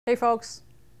Hey folks,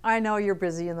 I know you're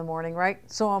busy in the morning, right?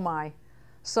 So am I.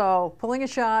 So pulling a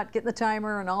shot, getting the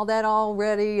timer and all that all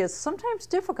ready is sometimes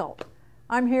difficult.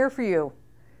 I'm here for you.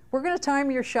 We're going to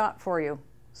time your shot for you.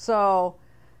 So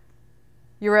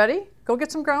you ready? Go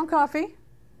get some ground coffee.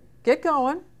 Get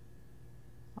going.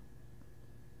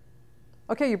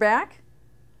 Okay, you're back?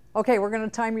 Okay, we're going to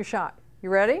time your shot.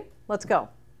 You ready? Let's go.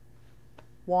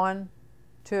 1,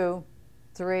 2,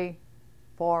 3,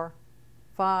 4,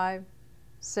 5,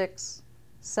 6,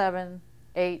 7,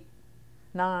 8,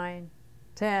 9,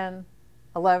 10,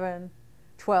 11,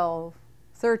 12,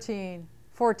 13,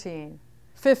 14,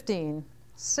 15,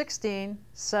 16,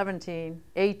 17,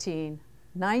 18,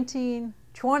 19,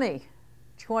 20,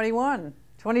 21,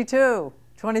 22,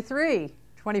 23,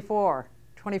 24,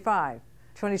 25,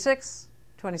 26,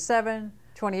 27,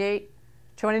 28,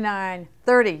 29,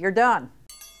 30. You're done.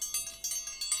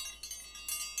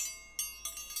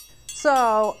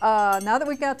 So now that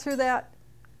we got through that,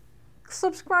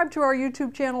 subscribe to our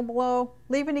YouTube channel below,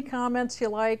 leave any comments you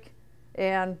like,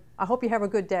 and I hope you have a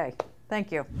good day.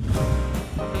 Thank you.